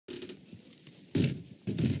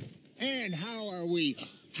And how are we?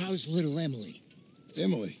 How's little Emily?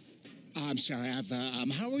 Emily? I'm sorry,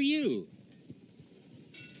 how are you?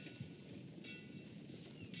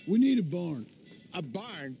 We need a barn. A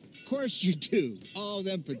barn? Of course you do. All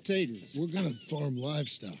them potatoes. We're gonna farm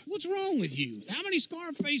livestock. What's wrong with you? How many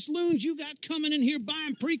Scarface loons you got coming in here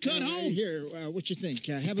buying pre-cut homes? Here, what you think?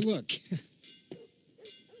 Have a look.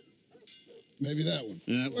 Maybe that one.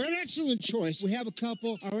 Well, an excellent choice. We have a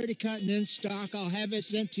couple already cut and in stock. I'll have it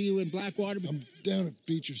sent to you in Blackwater. I'm down at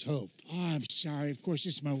Beecher's Hope. Oh, I'm sorry. Of course,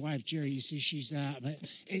 this is my wife, Jerry. You see, she's but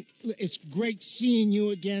it's great seeing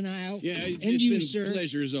you again, Al. Yeah, it's and you, been sir. A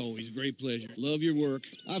pleasure as always. Great pleasure. Love your work.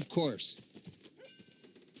 Of course.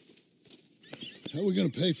 How are we gonna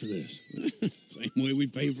pay for this? Same way we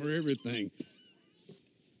pay for everything.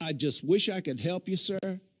 I just wish I could help you,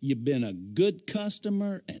 sir. You've been a good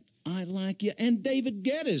customer, and I like you, and David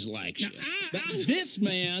Geddes likes you. But this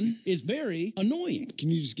man is very annoying.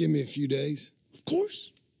 Can you just give me a few days? Of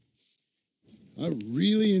course. I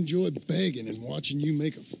really enjoy begging and watching you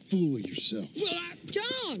make a fool of yourself. Well,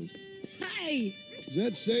 John! Hey! Is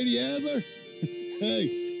that Sadie Adler?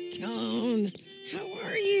 Hey. John, how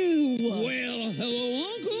are you? well, hello,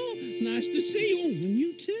 Uncle. Nice to see you. And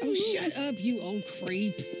you too. Oh, shut up, you old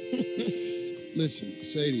creep. Listen,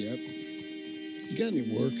 Sadie, you got any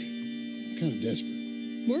work? I'm kind of desperate.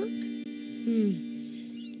 Work?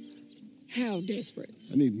 How desperate?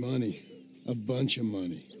 I need money. A bunch of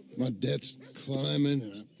money. My debt's climbing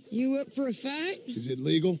and You up for a fight? Is it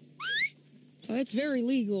legal? Well, it's very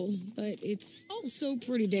legal, but it's also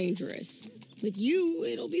pretty dangerous. With you,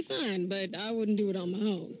 it'll be fine, but I wouldn't do it on my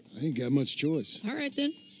own. I ain't got much choice. All right,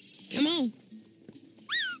 then. Come on.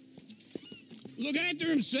 Look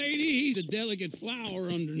after him, Sadie. He's a delicate flower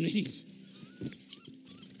underneath.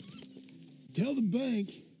 Tell the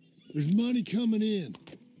bank there's money coming in.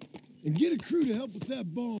 And get a crew to help with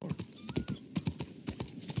that barn.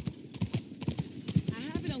 I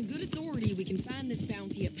have it on good authority we can find this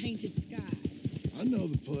bounty at Painted Sky. I know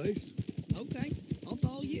the place. Okay, I'll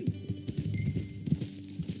follow you.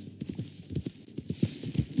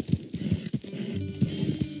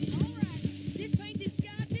 All right, this Painted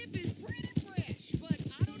Sky tip is pretty fresh, but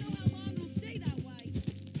I don't know how long it'll stay that way.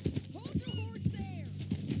 Hold your horse there.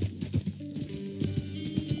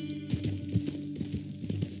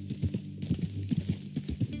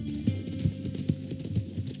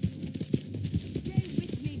 Stay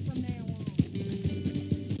with me from now on.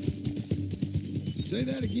 Say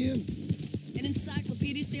that again. An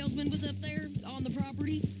encyclopedia salesman was up there on the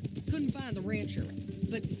property. Couldn't find the rancher,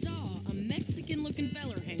 but saw a Mexican-looking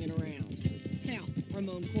feller hanging around. Now,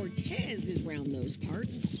 Ramon Cortez is round those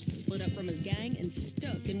parts, split up from his gang and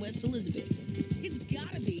stuck in West Elizabeth. It's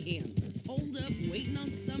gotta be him, holed up waiting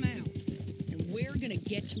on some out. And we're gonna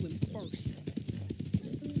get to him first.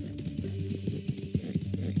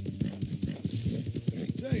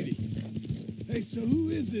 Sadie. Hey, so who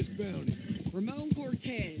is this bounty? Ramon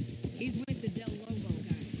Cortez. He's with the Del Lobo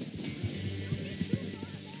guy.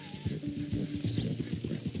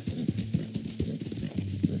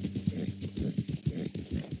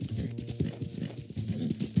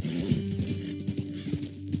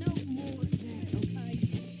 No more of that, okay?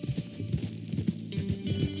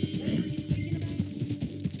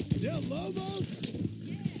 Del Lobos?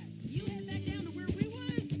 Yeah, you head back down to where we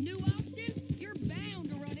was, New Austin, you're bound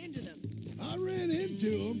to run into them. I ran into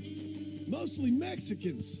them. Mostly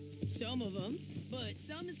Mexicans. Some of them, but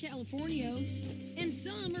some is Californios, and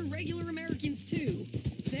some are regular Americans too.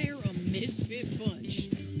 They're a misfit bunch.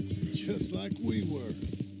 Just like we were.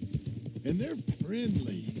 And they're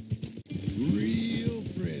friendly. Real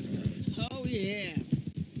friendly. Oh yeah.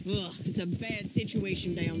 Ugh, it's a bad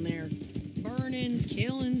situation down there. Burnings,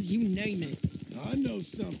 killings, you name it. I know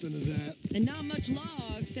something of that. And not much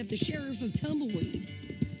law except the sheriff of Tumbleweed.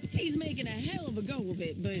 He's making a hell of a go of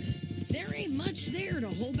it, but there ain't much there to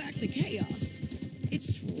hold back the chaos.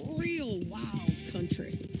 It's real wild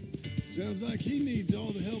country. Sounds like he needs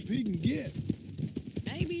all the help he can get.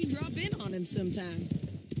 Maybe drop in on him sometime.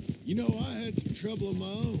 You know, I had some trouble of my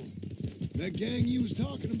own. That gang you was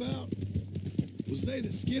talking about, was they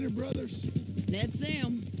the Skinner brothers? That's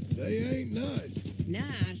them. They ain't nice.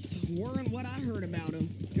 Nice. Weren't what I heard about them.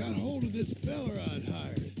 Got hold of this feller I'd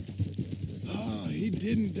hired. Ah, he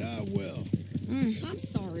didn't die well. I'm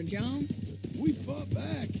sorry, John. We fought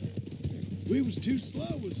back. We was too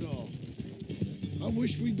slow was all. I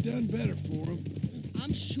wish we'd done better for him.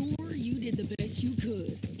 I'm sure you did the best you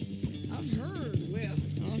could. I've heard, well,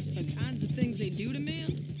 the kinds of things they do to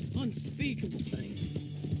men. Unspeakable things.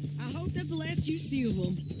 I hope that's the last you see of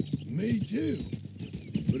them. Me too.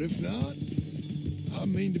 But if not, I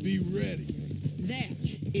mean to be ready.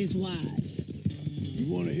 That is wise.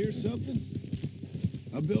 You want to hear something?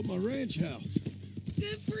 I built my ranch house.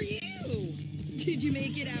 Good for you. Did you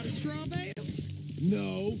make it out of straw bales?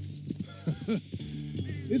 No.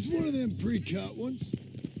 It's one of them pre-cut ones.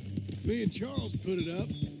 Me and Charles put it up,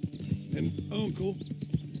 and Uncle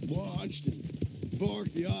watched and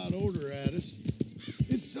barked the odd order at us.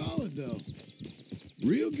 It's solid, though.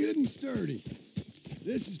 Real good and sturdy.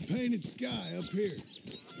 This is painted sky up here.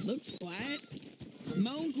 Looks quiet.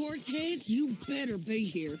 Ramon Cortez, you better be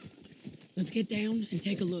here. Let's get down and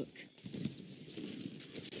take a look.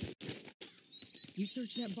 You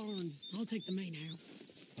search that barn. I'll take the main house.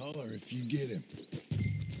 Holler if you get him.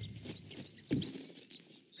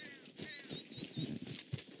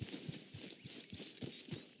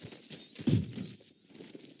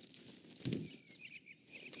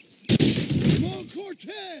 Ramon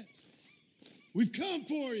Cortez! We've come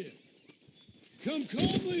for you. Come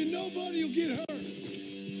calmly and nobody will get hurt.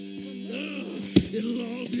 It'll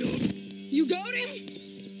all be over. You got him?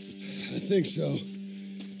 I think so.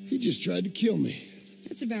 He just tried to kill me.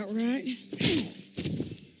 That's about right.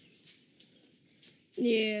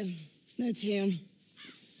 Yeah, that's him.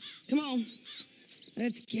 Come on.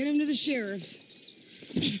 Let's get him to the sheriff.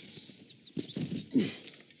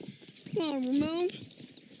 Come on, Ramon.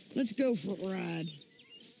 Let's go for a ride.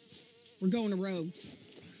 We're going to Rhodes.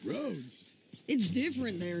 Rhodes? It's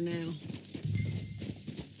different there now.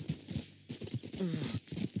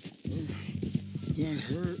 That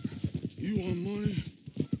hurt. You want money?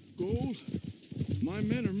 Gold? My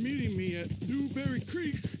men are meeting me at Newberry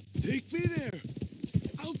Creek. Take me there.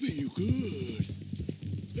 I'll pay you good.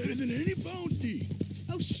 Better than any bounty.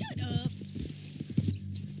 Oh, shut up.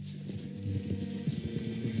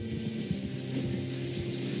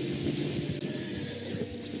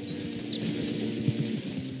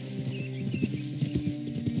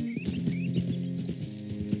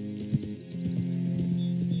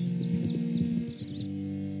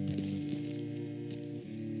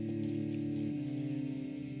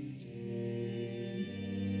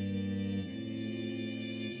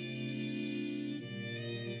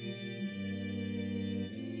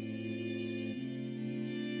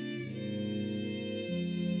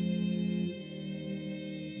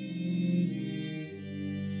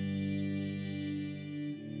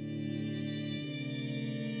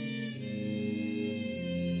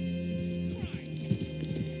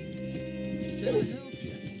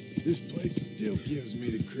 This place still gives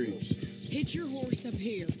me the creeps. Hitch your horse up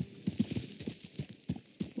here.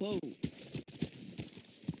 Whoa.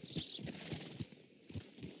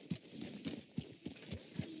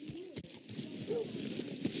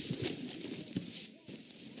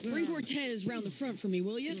 Bring Cortez round the front for me,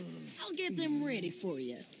 will you? I'll get them ready for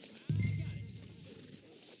you.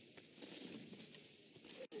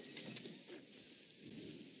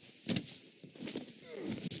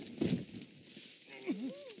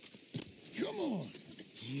 Come on.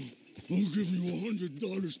 I'll give you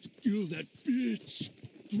 $100 to kill that bitch.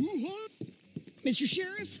 200? Mr.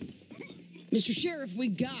 Sheriff? Mr. Sheriff, we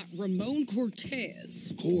got Ramon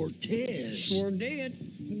Cortez. Cortez? Sure did.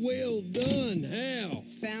 Well done. How?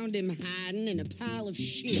 Found him hiding in a pile of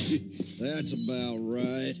shit. That's about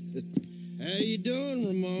right. How you doing,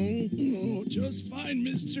 Ramon? Oh, just fine,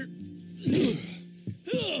 mister.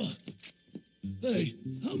 Hey,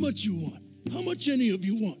 how much you want? How much any of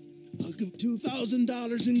you want? I'll give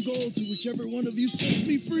 $2,000 in gold to whichever one of you sets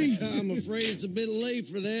me free. I'm afraid it's a bit late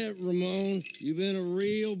for that, Ramon. You've been a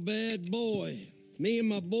real bad boy. Me and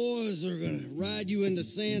my boys are gonna ride you into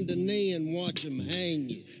Saint Denis and watch them hang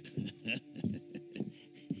you.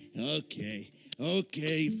 Okay,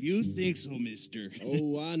 if you think so, mister.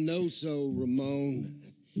 Oh, I know so, Ramon.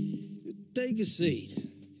 Take a seat.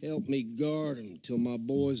 Help me guard them till my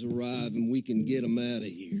boys arrive and we can get them out of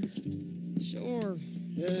here. Sure.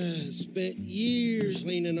 Spent years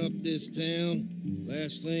cleaning up this town.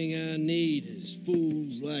 Last thing I need is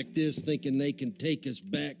fools like this thinking they can take us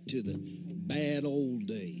back to the bad old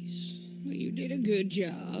days. Well, you did a good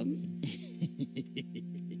job.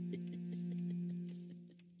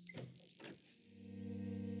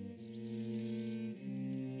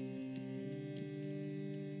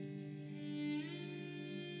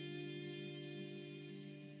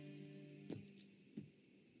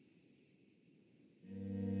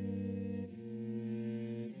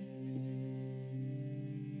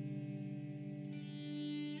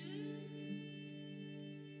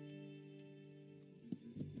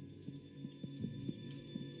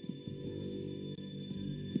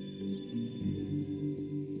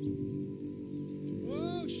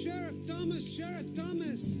 Sheriff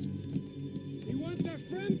Thomas, you want their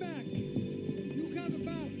friend back? You have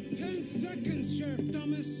about 10 seconds. seconds, Sheriff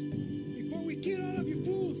Thomas, before we kill all of you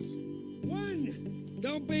fools. 1.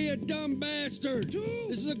 Don't be a dumb bastard. 2.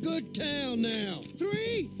 This is a good town now.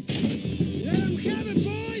 3.